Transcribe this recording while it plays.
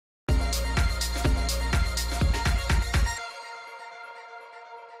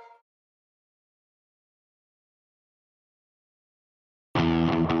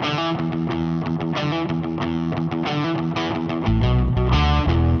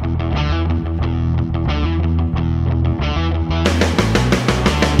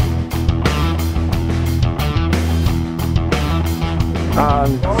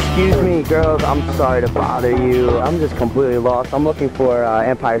Excuse me, girls, I'm sorry to bother you. I'm just completely lost. I'm looking for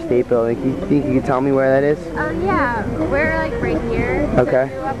Empire State Building. You think you can tell me where that is? Yeah, we're like right here. Okay.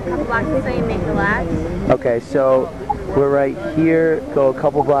 So go up a couple blocks this way and make the left. Okay, so we're right here, go a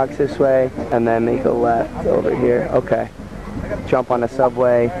couple blocks this way, and then make a left over here. Okay. Jump on the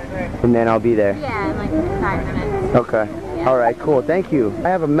subway, and then I'll be there. Yeah, in like 5 minutes. Okay. Yeah. All right, cool. Thank you. I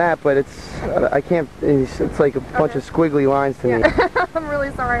have a map, but I can't, it's like a bunch of squiggly lines to me. I'm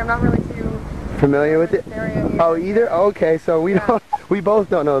really sorry. I'm not really too familiar with it? Oh, either? Okay, so we both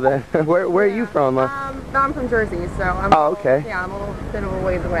don't know that. Where are you from? I'm from Jersey, so I'm okay. Yeah, I'm a little bit of a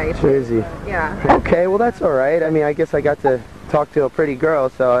ways away. Jersey. Yeah. Okay, well that's all right. I mean, I guess I got to talk to a pretty girl,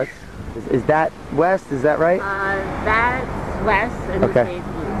 so is that west? Is that right? That's west and this way is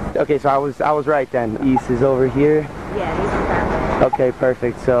east. Okay, so I was right then. East is over here. Yeah, east is that way. Okay,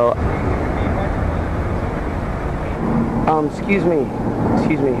 perfect. So excuse me,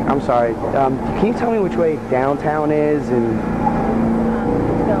 I'm sorry. Can you tell me which way downtown is and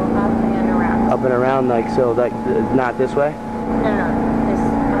So up and around. up and around, like, so like not this way? No, this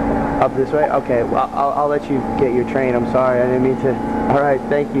up and around. Up this way? Okay, well I'll let you get your train. I'm sorry, I didn't mean to. All right,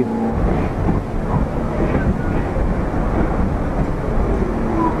 thank you.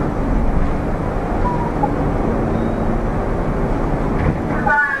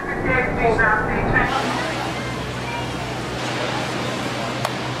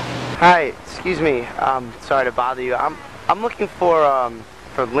 Hi, excuse me. Sorry to bother you. I'm looking for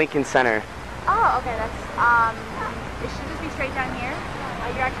Lincoln Center. Oh, okay. That's it should just be straight down here.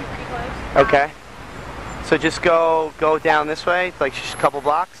 You're actually pretty close. Okay. So just go down this way, like just a couple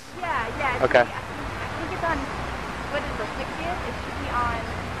blocks. Yeah. Okay. I think it's on. What is the 60th? It should be on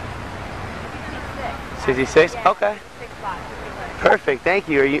 66. 66? Yeah, Okay. 6 blocks. Perfect. Thank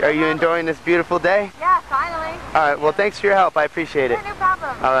you. Are you enjoying this beautiful day? Yeah, finally. All right. Well, thanks for your help. I appreciate it. Yeah, no problem.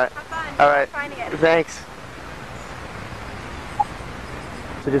 All right. Have fun. All right. Finding it. Thanks.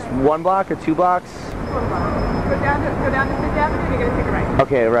 So just 1 block or 2 blocks? 1 block. Go down to 5th Avenue. You're gonna take a right.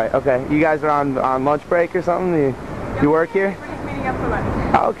 Okay. Right. Okay. You guys are on lunch break or something? You work here? We're just meeting up for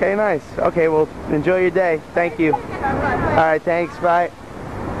lunch. Oh, okay. Nice. Okay. Well, enjoy your day. Thank you. All right. Thanks. Bye.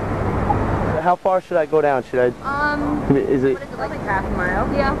 How far should I go down? Should I? Is it? What is it, like half a mile?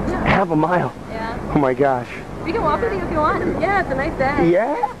 Yeah. Half a mile? Yeah. Oh my gosh. We can walk with you if you want. Yeah, it's a nice day.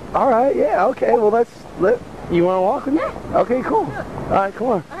 Yeah? All right. Yeah. Okay. Well, you want to walk with me? Yeah. Okay. Cool. All right. Come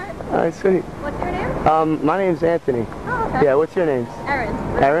on. All right. All right. Sweet. What's your name? My name's Anthony. Oh, okay. Yeah. What's your name?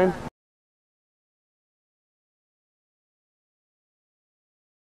 Erin. Erin?